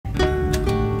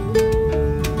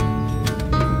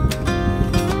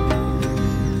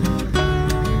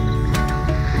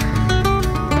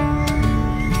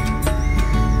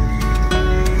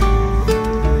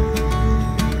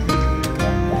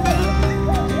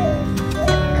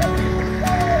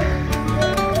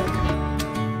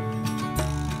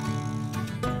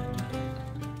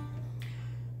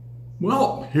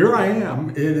here I am.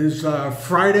 It is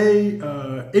Friday,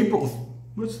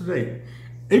 what's the date?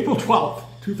 April 12th,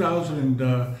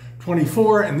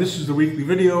 2024, and this is the weekly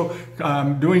video.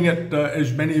 I'm doing it,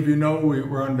 as many of you know,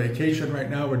 we're on vacation right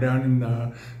now. We're down in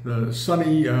the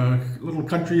sunny little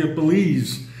country of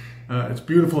Belize. It's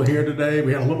beautiful here today.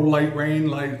 We had a little light rain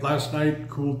last night,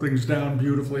 cooled things down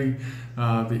beautifully.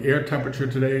 The air temperature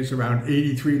today is around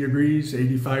 83 degrees,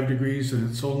 85 degrees,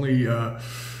 and it's only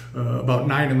about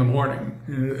 9 in the morning.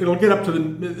 It'll get up to the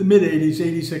mid 80s,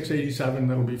 86, 87.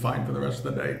 That'll be fine for the rest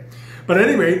of the day. But at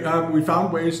any rate, we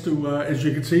found ways to, as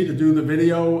you can see, to do the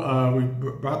video. We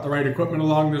brought the right equipment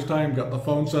along this time, got the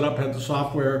phone set up, had the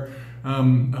software,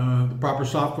 the proper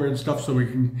software and stuff so we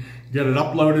can get it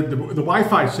uploaded. The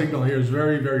Wi-Fi signal here is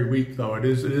very, very weak, though. It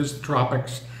is the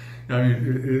tropics. I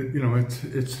mean, you know,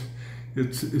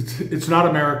 it's not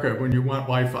America when you want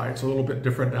Wi-Fi. It's a little bit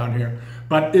different down here,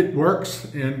 but it works,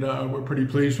 and we're pretty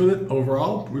pleased with it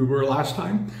overall. We were last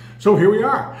time, so here we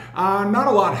are. Not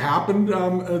a lot happened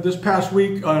this past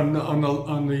week on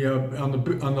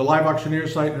the live auctioneer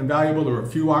site and Invaluable. There were a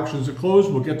few auctions that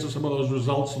closed. We'll get to some of those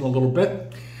results in a little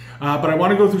bit. But I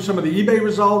want to go through some of the eBay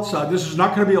results. This is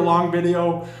not going to be a long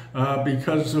video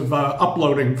because of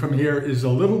uploading from here is a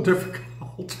little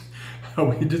difficult.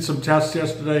 We did some tests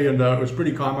yesterday, and it was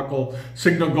pretty comical.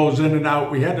 Signal goes in and out.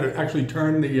 We had to actually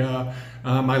turn the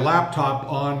my laptop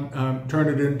on, turn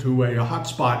it into a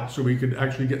hotspot so we could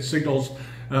actually get signals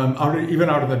even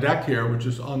out of the deck here, which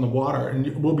is on the water.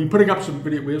 And we'll be putting up some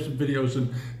video. We have some videos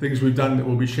and things we've done that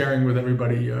we'll be sharing with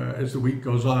everybody as the week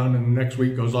goes on, and the next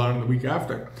week goes on, and the week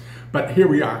after. But here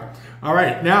we are. All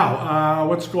right, now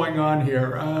what's going on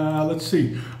here? Let's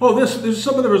see. Oh, this is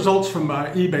some of the results from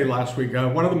eBay last week.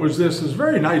 One of them was this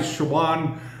very nice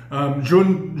Shawan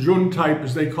Jun type,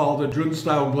 as they call it, Jun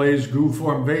style glazed goo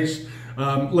form vase.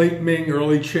 Late Ming,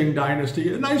 early Qing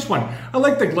dynasty. A nice one. I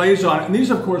like the glaze on it. And these,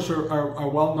 of course, are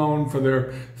well known for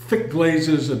their thick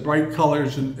glazes and bright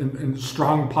colors and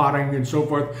strong potting and so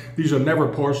forth. These are never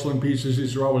porcelain pieces.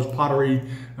 These are always pottery,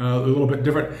 a little bit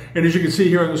different. And as you can see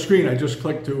here on the screen, I just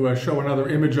clicked to show another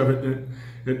image of it.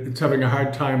 It's having a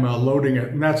hard time loading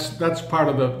it. And that's part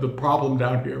of the problem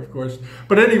down here, of course.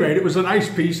 But at any rate, it was a nice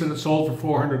piece, and it sold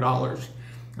for $400.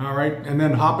 All right, and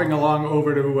then hopping along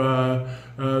over to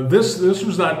this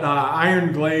was that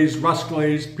iron glazed, rust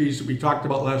glazed piece that we talked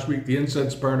about last week, the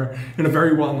incense burner, in a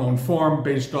very well-known form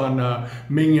based on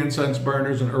Ming incense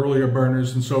burners and earlier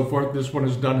burners and so forth. This one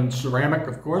is done in ceramic,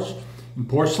 of course, in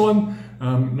porcelain.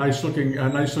 Nice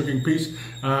looking piece.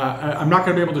 I'm not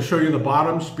going to be able to show you the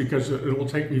bottoms because it will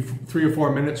take me 3 or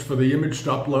 4 minutes for the image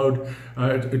to upload.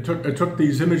 It took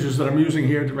these images that I'm using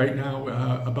here right now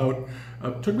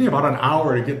it took me about an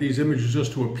hour to get these images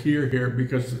just to appear here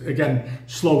because, again,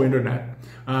 slow internet.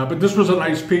 But this was a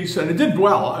nice piece, and it did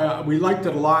well. We liked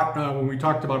it a lot when we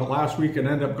talked about it last week, and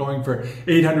ended up going for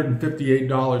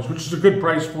 $858, which is a good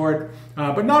price for it,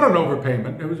 but not an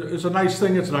overpayment. It's a nice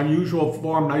thing. It's an unusual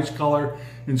form, nice color,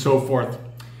 and so forth.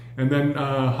 And then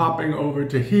hopping over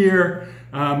to here,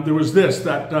 there was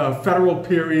that Federal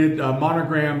period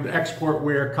monogrammed export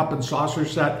ware cup and saucer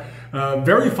set.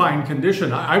 Very fine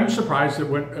condition. I'm surprised it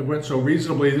went so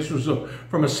reasonably. This was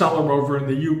from a seller over in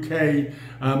the UK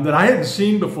that I hadn't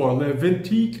seen before, Le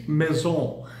Vintique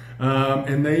Maison.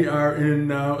 And they are in,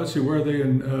 let's see, where are they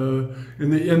in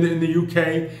the UK?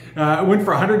 It went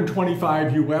for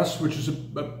 125 US, which is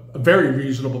a very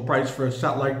reasonable price for a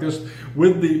set like this,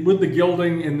 with the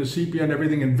gilding and the sepia and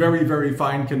everything in very, very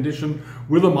fine condition,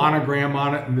 with a monogram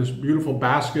on it and this beautiful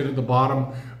basket at the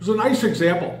bottom. It was a nice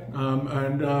example,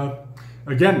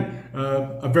 again,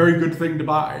 a very good thing to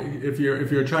buy if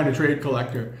you're a China trade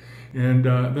collector. And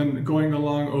then going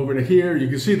along over to here, you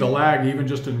can see the lag even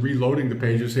just in reloading the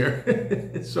pages here.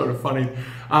 It's sort of funny.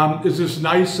 Is this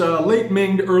nice late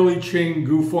Ming, early Qing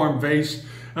goo form vase.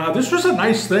 This was a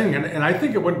nice thing, and I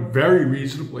think it went very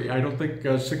reasonably. I don't think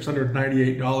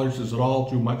 $698 is at all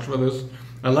too much for this.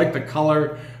 I like the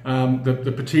color.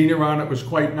 The patina on it was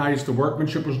quite nice. The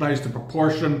workmanship was nice. The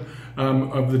proportion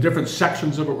of the different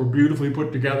sections of it were beautifully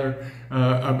put together.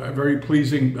 A very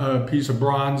pleasing piece of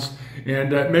bronze.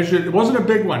 And measured, it wasn't a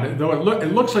big one, though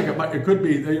it looks like it could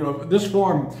be. You know, this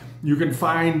form you can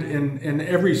find in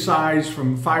every size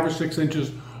from 5 or 6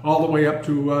 inches all the way up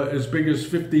to as big as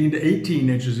 15 to 18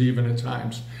 inches even at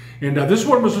times. And this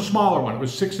one was a smaller one. It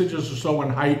was 6 inches or so in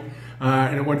height.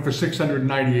 And it went for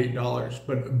 $698,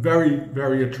 but very,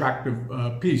 very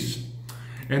attractive piece.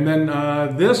 And then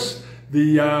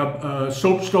the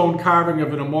soapstone carving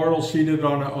of an immortal seated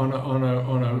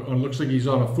on looks like he's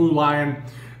on a fu lion,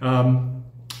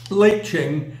 late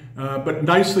Qing, but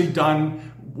nicely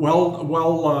done.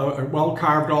 well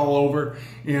carved all over,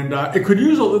 and it could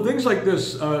use things like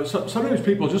this. Sometimes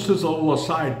people, just as a little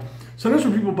aside, sometimes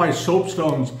when people buy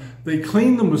soapstones, they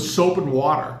clean them with soap and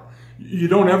water. You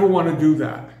don't ever want to do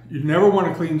that. You never want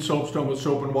to clean soapstone with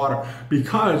soap and water,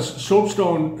 because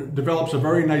soapstone develops a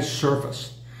very nice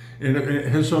surface. And it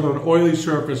has sort of an oily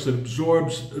surface that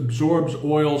absorbs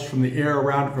oils from the air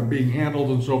around it from being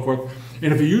handled and so forth.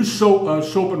 And if you use soap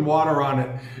and water on it,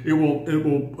 it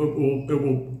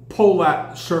will pull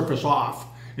that surface off,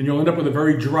 and you'll end up with a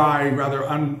very dry, rather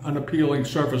unappealing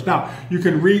surface. Now, you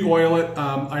can re-oil it.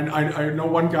 I know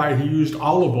one guy, he used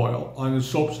olive oil on his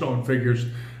soapstone figures.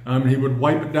 He would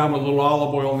wipe it down with a little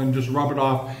olive oil and then just rub it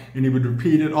off, and he would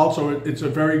repeat it. Also, it's a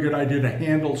very good idea to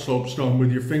handle soapstone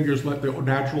with your fingers. Let the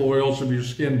natural oils of your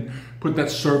skin put that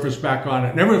surface back on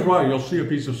it. And every once in a while, you'll see a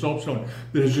piece of soapstone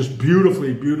that is just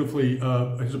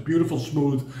has a beautiful,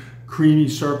 smooth, creamy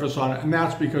surface on it. And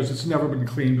that's because it's never been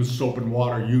cleaned with soap and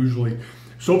water, usually.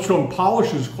 Soapstone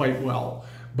polishes quite well,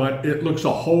 but it looks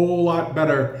a whole lot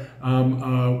better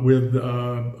with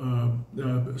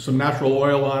some natural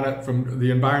oil on it from the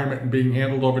environment and being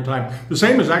handled over time. The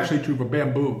same is actually true for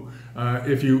bamboo.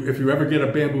 If you ever get a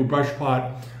bamboo brush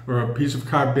pot or a piece of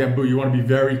carved bamboo, you want to be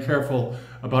very careful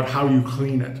about how you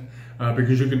clean it,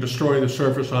 because you can destroy the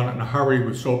surface on it in a hurry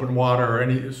with soap and water or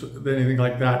anything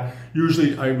like that.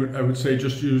 Usually, I would say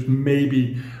just use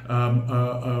maybe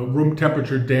a room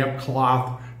temperature damp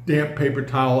cloth, damp paper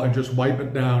towel, and just wipe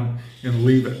it down and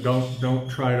leave it. Don't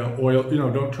try to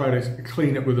don't try to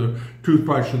clean it with a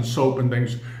toothbrush and soap and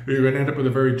things. You're going to end up with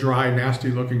a very dry, nasty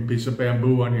looking piece of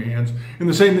bamboo on your hands. And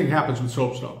the same thing happens with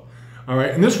soapstone. All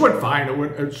right, and this went fine.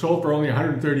 It sold for only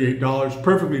 $138.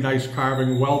 Perfectly nice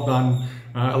carving, well done.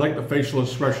 I like the facial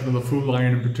expression of the food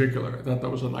lion in particular. I thought that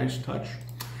was a nice touch.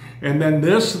 And then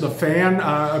this, the fan,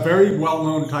 a very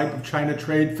well-known type of China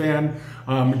trade fan,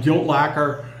 gilt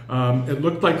lacquer. It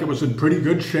looked like it was in pretty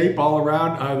good shape all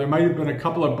around. There might have been a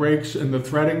couple of breaks in the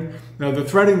threading. Now, the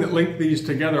threading that linked these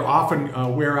together often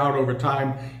wear out over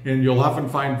time, and you'll often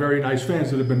find very nice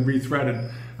fans that have been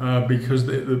rethreaded because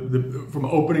from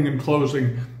opening and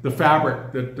closing, the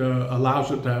fabric that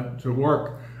allows it to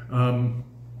work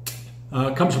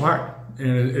comes apart.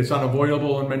 And it's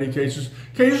unavoidable in many cases.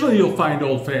 Occasionally you'll find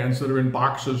old fans that are in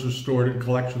boxes or stored in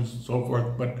collections and so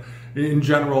forth, but in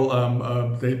general,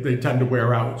 they tend to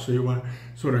wear out. So you want to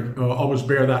sort of always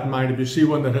bear that in mind. If you see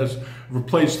one that has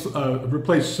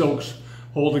replaced silks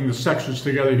holding the sections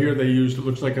together, here it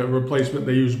looks like a replacement.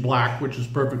 They use black, which is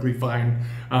perfectly fine.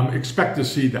 Expect to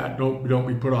see that. Don't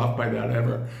be put off by that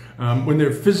ever. When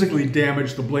they're physically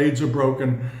damaged, the blades are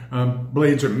broken,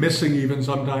 blades are missing even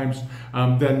sometimes,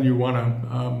 then you want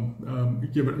to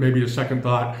give it maybe a second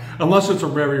thought, unless it's a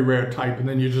very rare type, and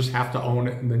then you just have to own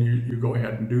it, and then you go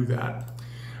ahead and do that.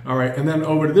 All right, and then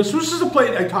over to this. This is a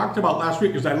plate I talked about last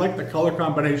week because I like the color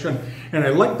combination, and I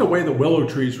like the way the willow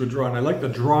trees were drawn. I like the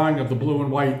drawing of the blue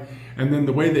and white, and then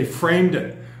the way they framed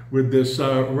it with this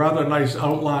rather nice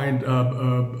outlined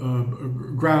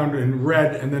ground in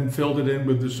red, and then filled it in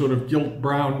with this sort of gilt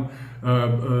brown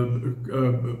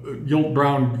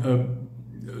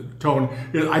tone.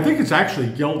 I think it's actually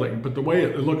gilding, but the way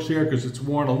it looks here, because it's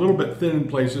worn a little bit thin in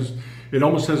places, it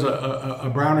almost has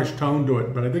a brownish tone to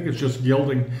it, but I think it's just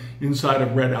gilding inside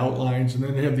of red outlines. And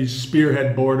then they have these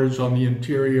spearhead borders on the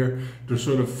interior to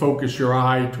sort of focus your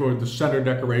eye toward the center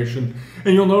decoration.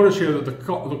 And you'll notice here that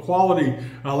the quality,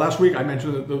 last week I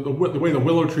mentioned that the way the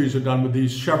willow trees are done with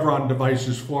these chevron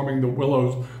devices forming the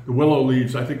willow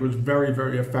leaves, I think was very,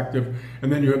 very effective.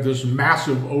 And then you have this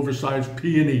massive oversized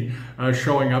peony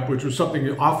showing up, which was something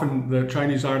that the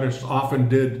Chinese artists often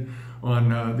did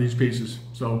on these pieces.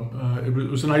 So it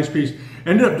was a nice piece.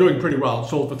 Ended up doing pretty well. It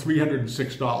sold for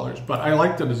 $306, but I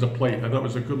liked it as a plate. I thought it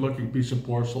was a good looking piece of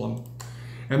porcelain.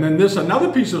 And then this,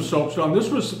 another piece of soapstone. This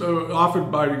was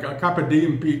offered by Carpe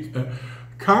Diem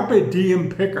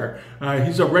Picker.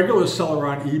 He's a regular seller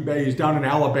on eBay. He's down in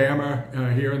Alabama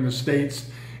here in the States.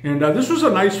 And this was a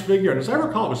nice figure. And as I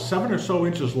recall, it was 7 or so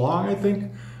inches long, I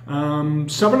think. 7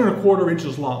 1/4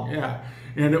 inches long, yeah.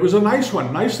 And it was a nice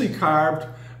one, nicely carved.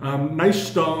 Nice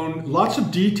stone, lots of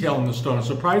detail in the stone, a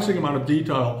surprising amount of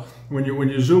detail. When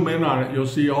you zoom in on it, you'll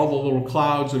see all the little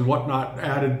clouds and whatnot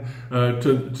added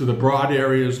to the broad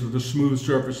areas. The smooth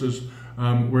surfaces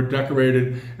were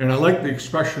decorated, and I like the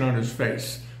expression on his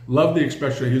face. Love the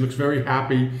expression. He looks very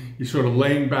happy. He's sort of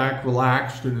laying back,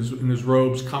 relaxed in his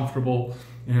robes, comfortable,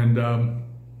 and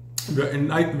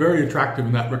very attractive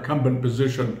in that recumbent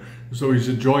position. So he's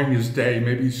enjoying his day.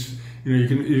 Maybe he's,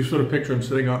 you sort of picture him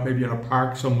sitting out maybe in a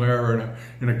park somewhere or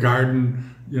in a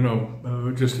garden,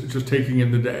 just taking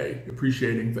in the day,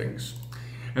 appreciating things.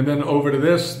 And then over to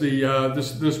this,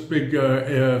 this big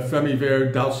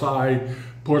Femi-Vert Dalsai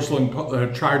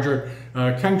porcelain charger,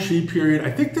 Kangxi period.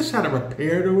 I think this had a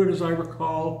repair to it, as I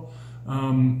recall.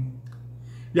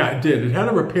 Yeah, it did. It had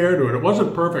a repair to it. It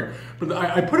wasn't perfect, but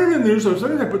I put it in the newsletter.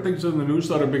 Sometimes I put things in the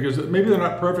newsletter because maybe they're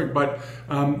not perfect, but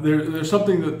there's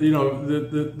something that, you know,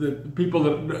 the people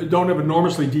that don't have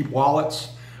enormously deep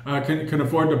wallets can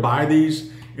afford to buy these.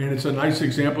 And it's a nice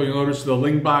example. You'll notice the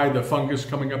lingbai, the fungus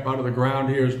coming up out of the ground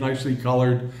here, is nicely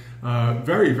colored.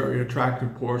 Very, very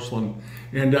attractive porcelain.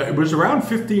 And it was around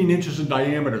 15 inches in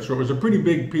diameter, so it was a pretty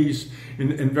big piece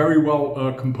and very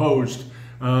well composed.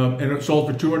 And it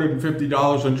sold for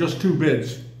 $250 on just 2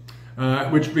 bids,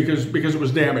 which because it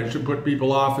was damaged, it put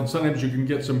people off. And sometimes you can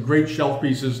get some great shelf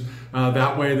pieces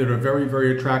that way that are very,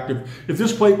 very attractive. If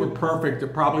this plate were perfect,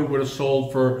 it probably would have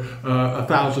sold for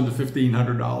 $1,000 to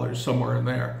 $1,500, somewhere in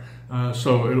there.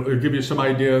 So it'll give you some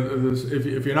idea.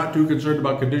 If you're not too concerned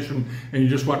about condition and you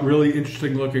just want really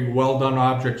interesting looking, well done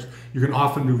objects, you can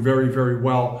often do very, very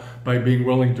well by being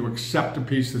willing to accept a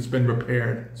piece that's been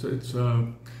repaired.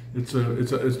 So it's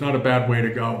not a bad way to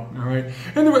go. All right,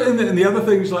 and the other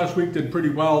things last week did pretty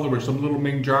well. There were some little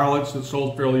Ming jarlets that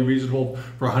sold fairly reasonable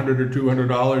for $100 or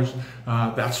 $200.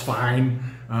 That's fine,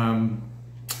 and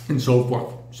so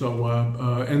forth. So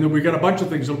and then we got a bunch of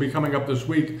things that'll be coming up this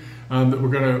week that we're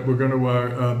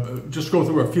gonna just go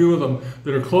through a few of them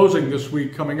that are closing this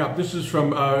week coming up. This is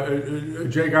from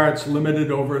Jagarts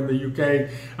Limited over in the UK.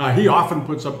 He often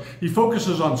puts up. He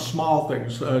focuses on small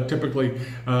things. Typically,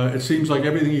 it seems like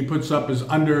everything he puts up is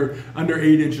under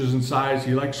 8 inches in size.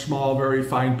 He likes small, very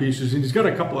fine pieces, and he's got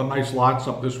a couple of nice lots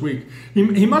up this week.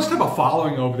 He must have a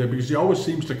following over there because he always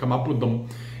seems to come up with them,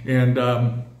 and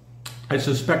I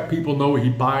suspect people know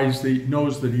knows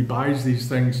that he buys these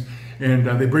things, and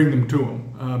they bring them to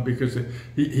him because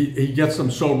he gets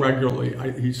them so regularly.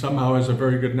 He somehow has a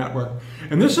very good network.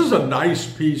 And this is a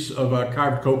nice piece of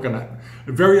carved coconut.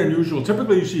 Very unusual.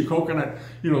 Typically you see coconut,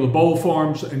 you know, the bowl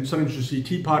forms, and sometimes you see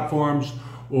teapot forms,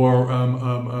 or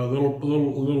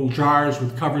little jars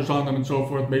with covers on them and so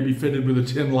forth, maybe fitted with a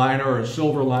tin liner or a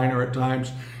silver liner at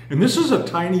times. And this is a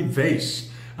tiny vase.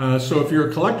 So if you're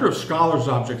a collector of scholars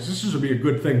objects, this would be a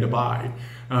good thing to buy.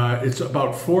 It's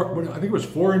about I think it was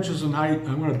 4 inches in height.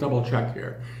 I'm going to double check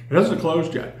here. It hasn't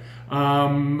closed yet.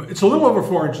 It's a little over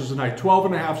 4 inches in height,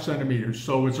 12.5 centimeters.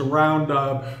 So it's around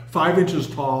 5 inches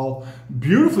tall.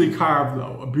 Beautifully carved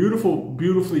though, a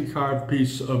beautifully carved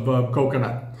piece of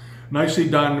coconut. Nicely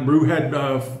done, roux head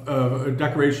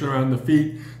decoration around the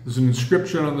feet. There's an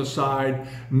inscription on the side.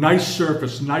 Nice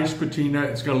surface, nice patina.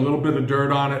 It's got a little bit of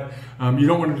dirt on it. You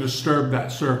don't want to disturb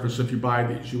that surface if you buy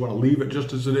these. You want to leave it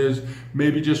just as it is.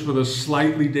 Maybe just with a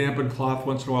slightly dampened cloth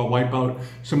once in a while, wipe out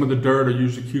some of the dirt, or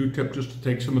use a Q-tip just to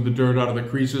take some of the dirt out of the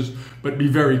creases. But be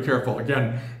very careful.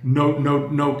 Again,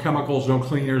 no chemicals, no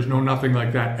cleaners, no nothing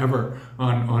like that ever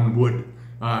on wood.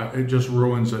 It just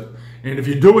ruins it. And if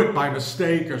you do it by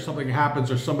mistake, or something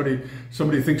happens, or somebody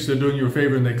thinks they're doing you a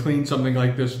favor and they clean something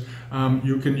like this,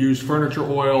 you can use furniture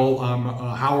oil.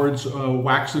 Howard's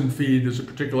Wax and Feed is a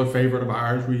particular favorite of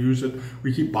ours. We use it.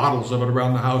 We keep bottles of it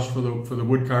around the house for the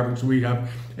wood carvings we have,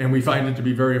 and we find it to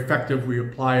be very effective. We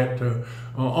apply it to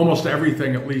almost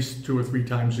everything at least 2 or 3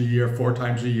 times a year, 4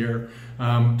 times a year,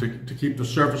 to keep the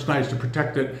surface nice, to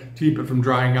protect it, keep it from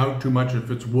drying out too much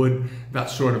if it's wood, that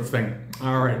sort of thing.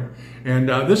 All right, and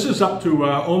this is up to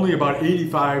only about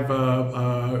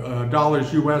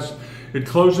 $85 US. It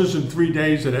closes in 3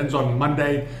 days. It ends on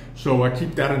Monday, so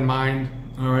keep that in mind.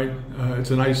 All right,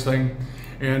 it's a nice thing.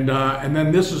 And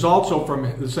then this is also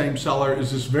from the same seller,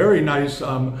 is this very nice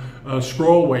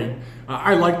scroll weight.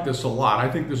 I like this a lot. I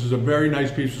think this is a very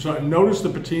nice piece. So notice the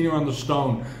patina on the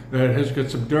stone. That it has got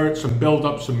some dirt, some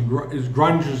buildup, some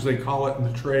grunge as they call it in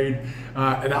the trade.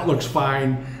 And that looks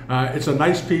fine. It's a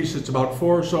nice piece. It's about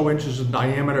 4 or so inches in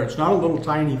diameter. It's not a little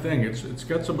tiny thing. It's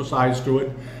got some size to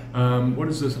it. What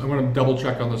is this? I'm going to double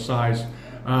check on the size.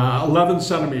 11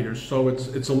 centimeters, so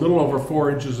it's a little over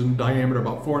 4 inches in diameter,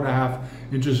 about 4.5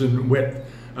 inches in width.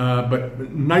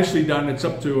 But nicely done. It's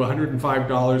up to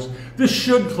 $105. This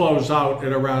should close out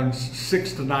at around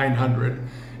 $600 to $900.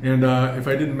 And if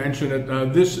I didn't mention it,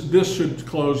 this should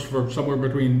close for somewhere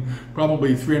between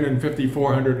probably $350,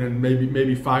 $400, and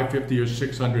maybe $550 or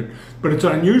 $600. But it's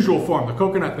an unusual form. The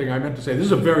coconut thing I meant to say, this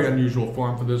is a very unusual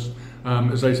form for this.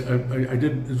 As I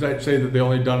say that they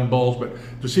only done in bowls, but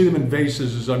to see them in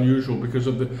vases is unusual because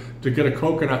of to get a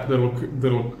coconut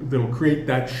that'll create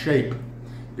that shape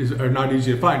are not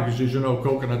easy to find, because as you know,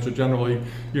 coconuts are generally,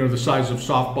 you know, the size of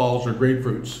softballs or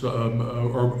grapefruits,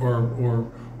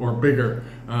 or or bigger.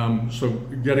 So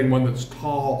getting one that's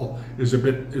tall is a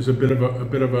bit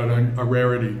of a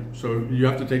rarity. So you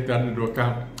have to take that into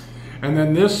account. And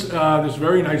then this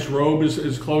very nice robe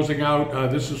is closing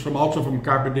out. This is also from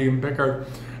Carpe Diem Picker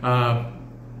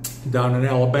down in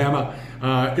Alabama.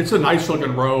 It's a nice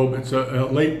looking robe. It's a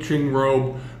late Qing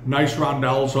robe, nice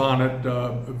rondelles on it,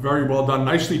 very well done,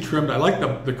 nicely trimmed. I like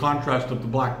the contrast of the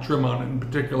black trim on it in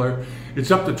particular.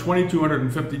 It's up to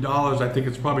 $2,250. I think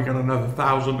it's probably got another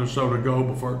 1,000 or so to go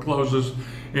before it closes.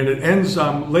 And it ends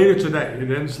later today.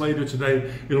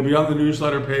 It'll be on the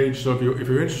newsletter page. So if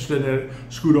you're interested in it,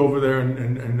 scoot over there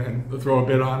and throw a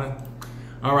bid on it.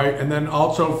 All right, and then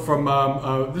also from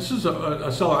this is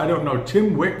a seller I don't know,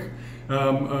 Tim Wick,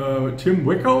 Tim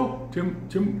Wick.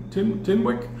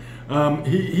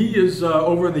 He is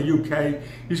over in the UK.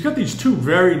 He's got these two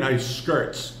very nice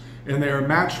skirts, and they're a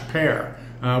matched pair,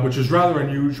 which is rather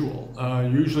unusual.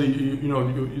 Usually,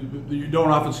 you don't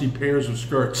often see pairs of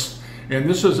skirts. And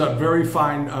this is a very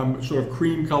fine sort of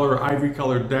cream color, ivory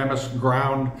colored damask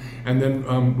ground, and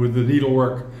then with the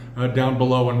needlework down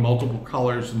below in multiple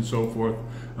colors and so forth.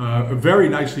 Very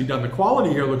nicely done. The quality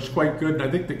here looks quite good, and I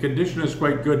think the condition is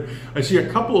quite good. I see a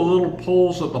couple of little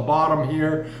pulls at the bottom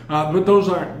here, but those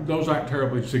aren't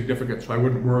terribly significant, so I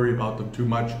wouldn't worry about them too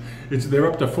much.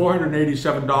 They're up to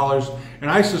 $487,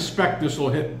 and I suspect this will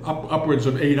hit upwards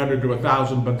of $800 to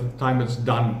 $1,000 by the time it's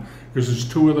done, because there's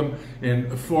two of them, and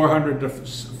 $400 to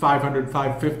 $500,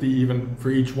 $550 even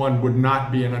for each one would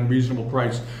not be an unreasonable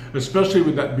price, especially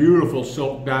with that beautiful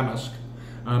silk damask.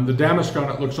 The damask on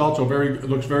it looks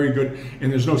very good,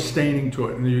 and there's no staining to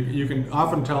it. And you can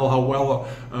often tell how well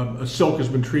a silk has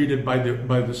been treated by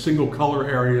the single color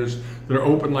areas that are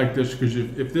open like this, because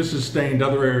if this is stained,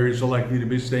 other areas are likely to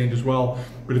be stained as well.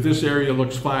 But if this area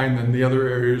looks fine, then the other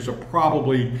areas are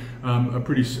probably a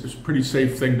pretty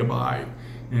safe thing to buy.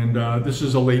 And this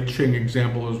is a late Qing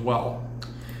example as well.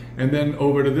 And then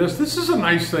over to this is a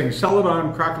nice thing,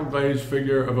 Celadon crackle glazed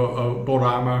figure of a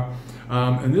Borama.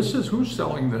 And this is, who's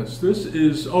selling this? This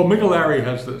is, Migolari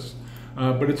has this.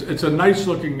 But it's a nice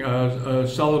looking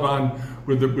Celadon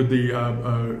with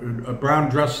the brown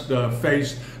dressed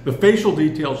face. The facial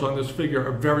details on this figure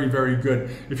are very, very good.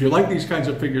 If you like these kinds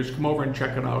of figures, come over and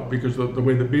check it out, because the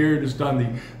way the beard is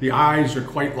done, the eyes are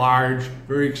quite large,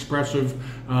 very expressive,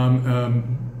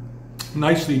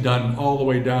 nicely done all the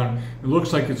way down. It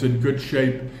looks like it's in good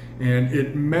shape. And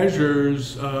it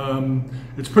measures,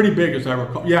 it's pretty big as I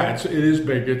recall. Yeah, it is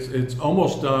big. It's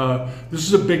almost, this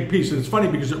is a big piece. And it's funny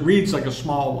because it reads like a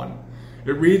small one.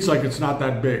 It reads like it's not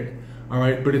that big, all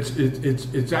right? But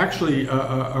it's actually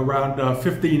around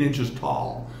 15 inches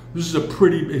tall. This is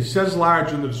it says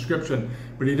large in the description,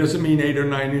 but he doesn't mean 8 or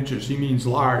 9 inches. He means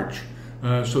large.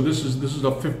 So this is a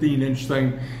 15-inch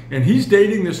thing. And he's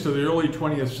dating this to the early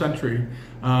 20th century.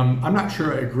 I'm not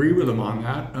sure I agree with him on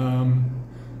that.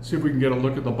 See if we can get a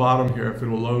look at the bottom here, if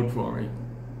it'll load for me.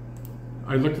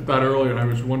 I looked at that earlier and I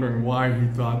was wondering why he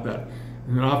thought that.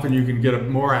 And then often you can get a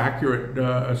more accurate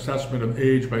assessment of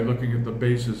age by looking at the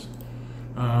bases.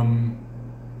 And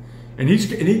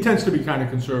he tends to be kind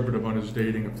of conservative on his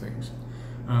dating of things.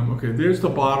 Okay, there's the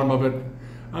bottom of it.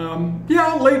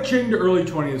 Yeah, late Qing to early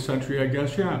 20th century, I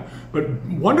guess, yeah. But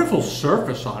wonderful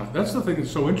surface on it. That's the thing that's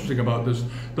so interesting about this.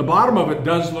 The bottom of it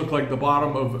does look like the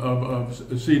bottom of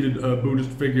seated Buddhist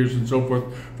figures and so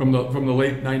forth from the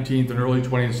late 19th and early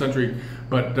 20th century.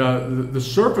 But the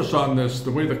surface on this,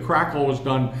 the way the crackle was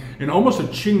done, in almost a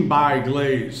Qing Bai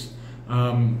glaze.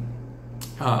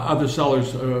 Other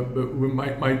sellers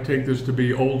might take this to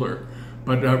be older.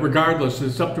 But regardless,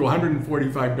 it's up to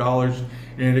 $145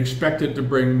 and expected to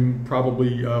bring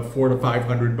probably $400 to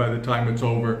 $500 by the time it's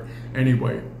over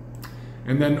anyway.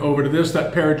 And then over to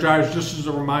that pair of jars, just as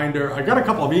a reminder, I got a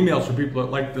couple of emails from people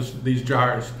that like these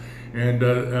jars. And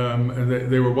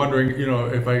they were wondering,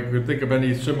 if I could think of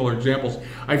any similar examples.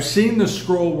 I've seen the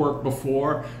scroll work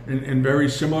before and very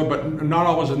similar, but not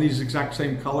always in these exact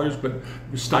same colors, but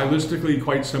stylistically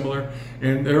quite similar.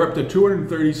 And they're up to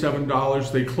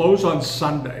 $237. They close on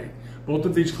Sunday. Both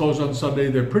of these close on Sunday.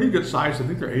 They're pretty good size. I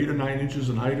think they're 8 or 9 inches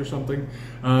in height or something.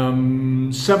 They're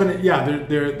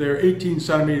 18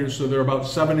 centimeters, so they're about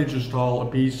 7 inches tall a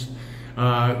piece.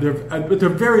 But they're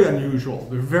very unusual.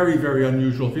 They're very, very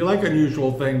unusual. If you like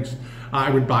unusual things, I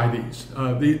would buy these.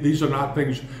 These are not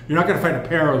things, you're not going to find a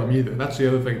pair of them either. That's the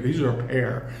other thing. These are a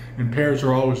pair. And pairs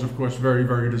are always, of course, very,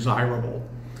 very desirable.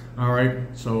 All right,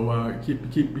 so keep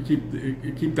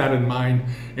that in mind.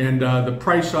 And the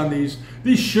price on these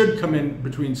should come in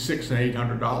between $600 and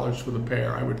 $800 for the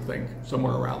pair, I would think,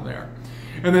 somewhere around there.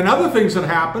 And then other things that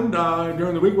happened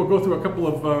during the week, we'll go through a couple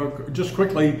of, just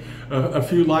quickly, a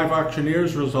few live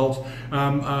auctioneers results.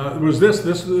 Was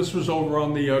this was over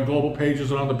on the global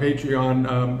pages and on the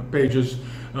Patreon pages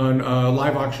on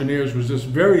live auctioneers, was this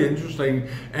very interesting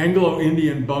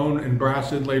Anglo-Indian bone and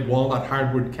brass inlaid walnut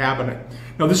hardwood cabinet.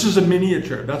 Now this is a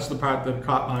miniature. That's the part that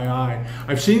caught my eye.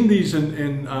 I've seen these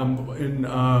in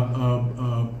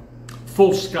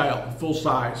full scale, full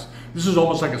size. This is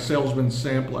almost like a salesman's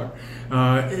sampler.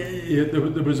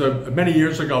 There was many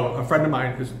years ago, a friend of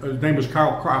mine, his name was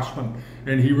Carl Crossman,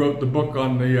 and he wrote the book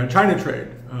on the China trade.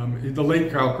 The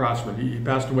late Carl Crossman, he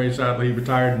passed away sadly, he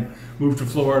retired and moved to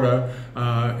Florida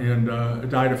and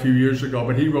died a few years ago,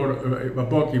 but he wrote a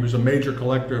book. He was a major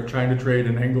collector of China trade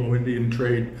and Anglo-Indian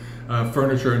trade,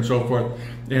 furniture and so forth.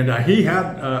 And he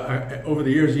had, over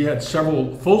the years, he had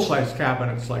several full-size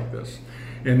cabinets like this.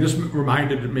 And this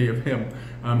reminded me of him.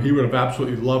 He would have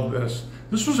absolutely loved this.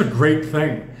 This was a great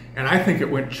thing, and I think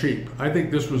it went cheap. I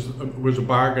think this was a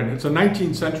bargain. It's a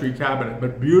 19th century cabinet,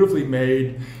 but beautifully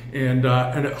made and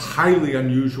a highly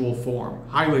unusual form,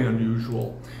 highly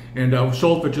unusual. And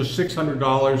sold for just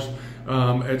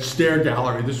 $600 at Stair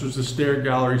Gallery. This was the Stair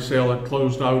Gallery sale. It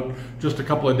closed out just a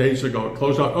couple of days ago. It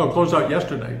closed out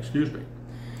yesterday, excuse me.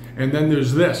 And then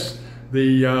there's this.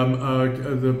 The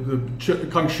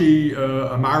Kangxi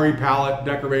Amari palette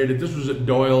decorated. This was at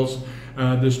Doyle's.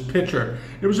 This picture.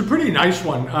 It was a pretty nice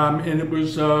one, and it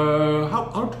was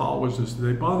how tall was this?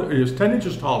 It was 10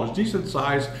 inches tall. It was decent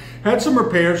size. Had some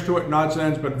repairs to it, and odds and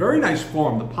ends, but very nice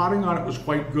form. The potting on it was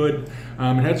quite good.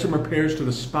 It had some repairs to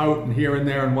the spout and here and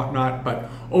there and whatnot, but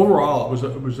overall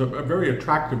it was a very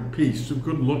attractive piece,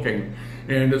 good looking,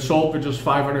 and it sold for just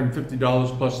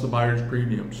 $550 plus the buyer's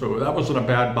premium. So that wasn't a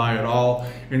bad buy at all.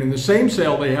 And in the same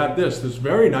sale they had this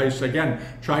very nice, again,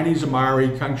 Chinese Amari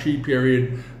Kangxi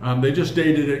period. They just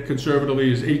dated it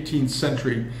conservatively as 18th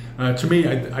century. To me,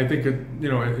 I think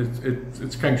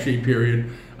it's Kangxi period.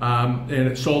 And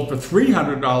it sold for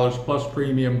 $300 plus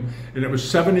premium, and it was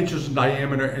 7 inches in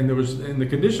diameter, and there was, in the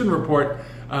condition report,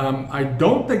 I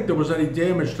don't think there was any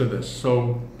damage to this,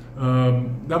 so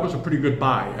that was a pretty good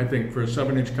buy, I think, for a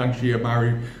 7-inch Kangxi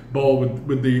Amari bowl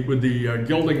with the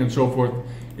gilding and so forth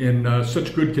in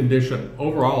such good condition.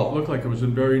 Overall, it looked like it was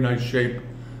in very nice shape.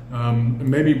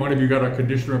 Maybe one of you got a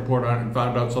condition report on it and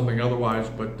found out something otherwise,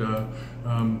 but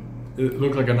it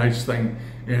looked like a nice thing,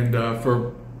 and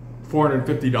for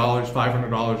 $450,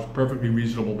 $500, perfectly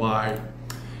reasonable buy.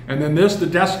 And then the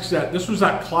desk set. This was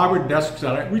that clobbered desk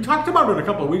set. We talked about it a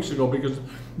couple of weeks ago because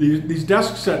these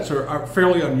desk sets are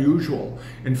fairly unusual,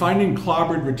 and finding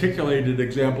clobbered reticulated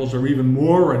examples are even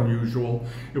more unusual.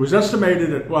 It was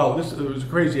estimated at, well, it was a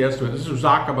crazy estimate. This was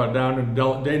Zakaba down in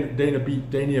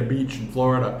Dania Beach in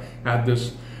Florida had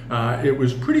this. It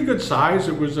was pretty good size.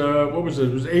 It was, what was it?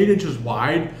 It was 8 inches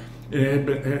wide. It had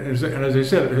been, and as I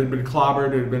said, it had been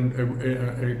clobbered. It had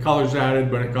been colors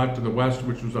added when it got to the west,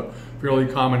 which was a fairly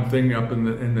common thing up in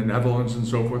the Netherlands and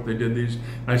so forth. They did these.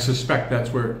 And I suspect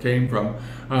that's where it came from.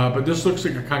 But this looks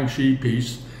like a Kangxi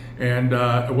piece, and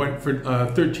it went for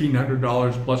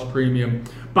 $1,300 plus premium.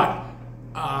 But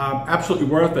absolutely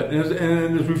worth it.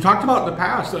 And as we've talked about in the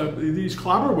past, these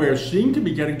clobberwares seem to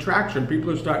be getting traction.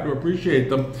 People are starting to appreciate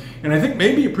them, and I think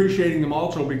maybe appreciating them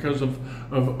also because of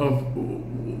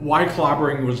why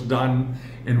clobbering was done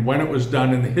and when it was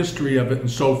done and the history of it and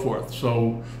so forth.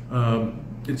 So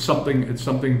it's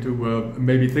something to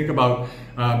maybe think about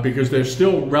because they're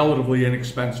still relatively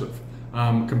inexpensive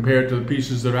compared to the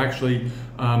pieces that are actually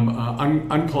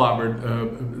unclobbered.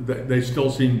 They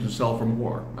still seem to sell for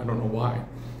more. I don't know why.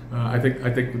 I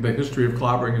think the history of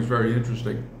clobbering is very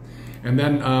interesting. And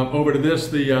then over to this,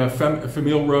 the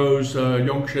Famille Rose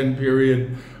Yongchen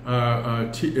period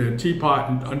teapot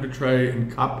and undertray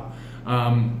and cup.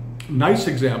 Nice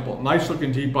example, nice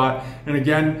looking teapot. And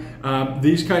again,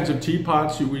 these kinds of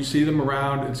teapots, we see them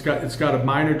around. It's got a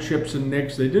minor chips and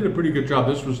nicks. They did a pretty good job.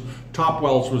 This was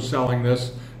Topwell's was selling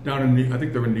this down in, I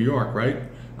think they're in New York, right?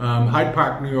 Hyde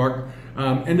Park, New York.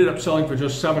 Ended up selling for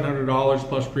just $700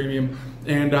 plus premium.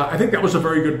 And I think that was a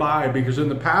very good buy because in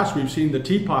the past we've seen the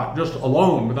teapot just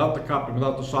alone, without the cup and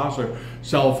without the saucer,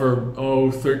 sell for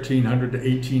 $1,300 to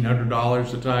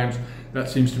 $1,800 at times. That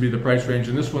seems to be the price range.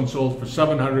 And this one sold for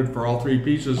 $700 for all three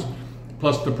pieces,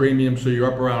 plus the premium. So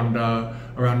you're up around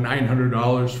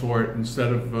 $900 for it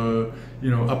instead of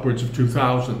upwards of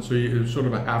 $2,000. So it's sort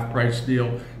of a half price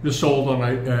deal. This sold on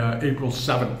April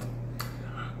 7th.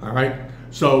 All right.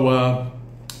 So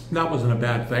that wasn't a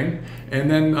bad thing.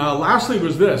 And then lastly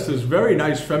was this very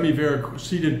nice Femi-Vere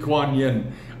seated Kuan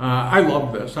Yin. I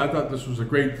love this. I thought this was a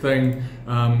great thing.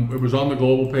 It was on the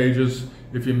global pages.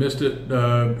 If you missed it,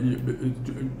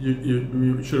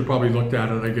 you should have probably looked at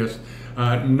it, I guess.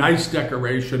 Nice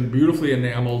decoration, beautifully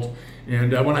enameled.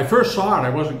 And when I first saw it, I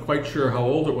wasn't quite sure how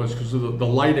old it was because the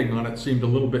lighting on it seemed a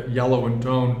little bit yellow in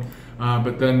tone.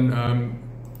 But then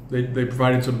they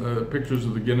provided some pictures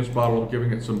of the Guinness bottle,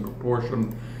 giving it some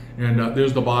proportion. And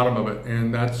there's the bottom of it,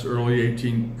 and that's early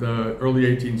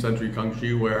 18th century Kung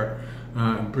Shi ware,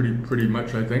 pretty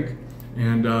much, I think.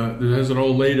 And it has an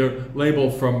old label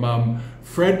from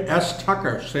Fred S.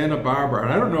 Tucker, Santa Barbara.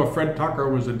 And I don't know if Fred Tucker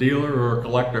was a dealer or a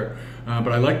collector, but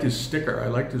I liked his sticker. I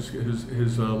liked his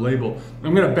label.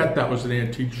 I'm going to bet that was an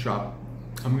antique shop.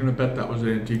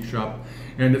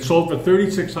 And it sold for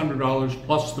 $3,600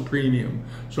 plus the premium.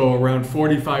 So around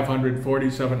 $4,500,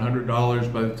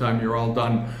 $4,700 by the time you're all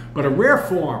done. But a rare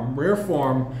form,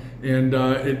 and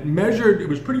it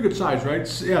was pretty good size, right?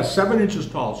 Yeah, 7 inches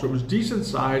tall, so it was decent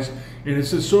size, and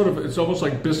it's almost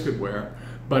like biscuitware.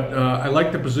 But I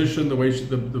like the position, the way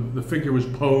the figure was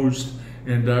posed,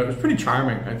 and it was pretty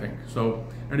charming, I think. So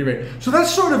anyway, so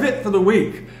that's sort of it for the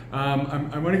week.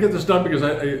 I want to get this done because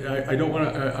I don't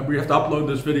want to, we have to upload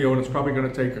this video, and it's probably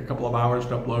going to take a couple of hours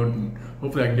to upload, and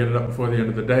hopefully I can get it up before the end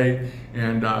of the day.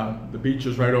 And the beach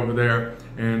is right over there,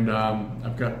 and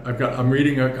I'm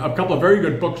reading a couple of very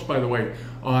good books, by the way,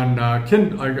 on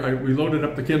Kindle. We loaded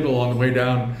up the Kindle on the way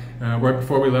down. Right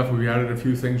before we left, we added a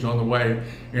few things on the way,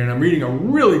 and I'm reading a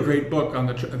really great book on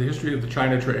the history of the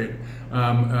China trade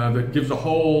that gives a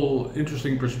whole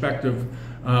interesting perspective.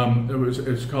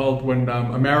 It's called When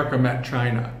America Met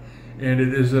China, and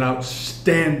it is an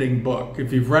outstanding book.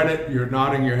 If you've read it, you're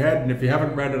nodding your head, and if you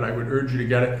haven't read it, I would urge you to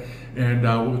get it. And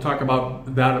we'll talk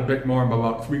about that a bit more. I'm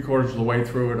about 3/4 of the way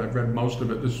through it. I've read most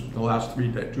of it the last 3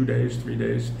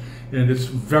 days, and it's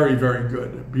very, very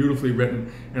good, beautifully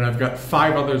written. And I've got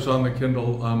 5 others on the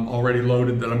Kindle already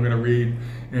loaded that I'm going to read,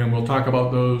 and we'll talk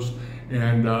about those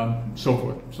and so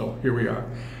forth. So here we are.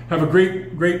 Have a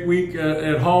great week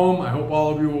at home. I hope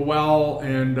all of you are well,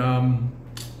 and I'm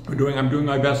doing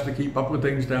my best to keep up with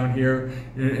things down here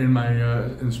in my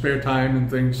in spare time and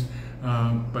things.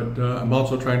 But I'm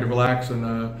also trying to relax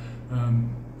and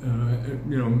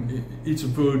eat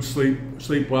some food,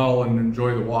 sleep well, and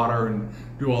enjoy the water and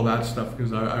do all that stuff,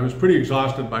 because I was pretty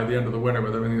exhausted by the end of the winter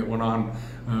with everything that went on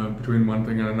between one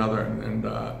thing and another. And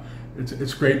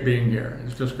it's great being here.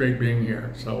 It's just great being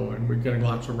here. So, and we're getting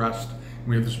lots of rest.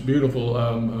 We have this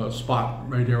beautiful spot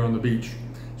right here on the beach.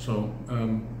 So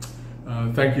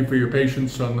thank you for your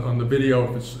patience on the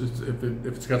video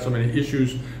if it's got so many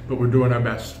issues, but we're doing our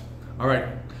best. All right,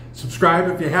 subscribe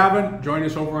if you haven't. Join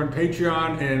us over on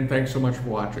Patreon, and thanks so much for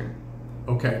watching.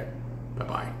 Okay,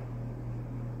 bye-bye.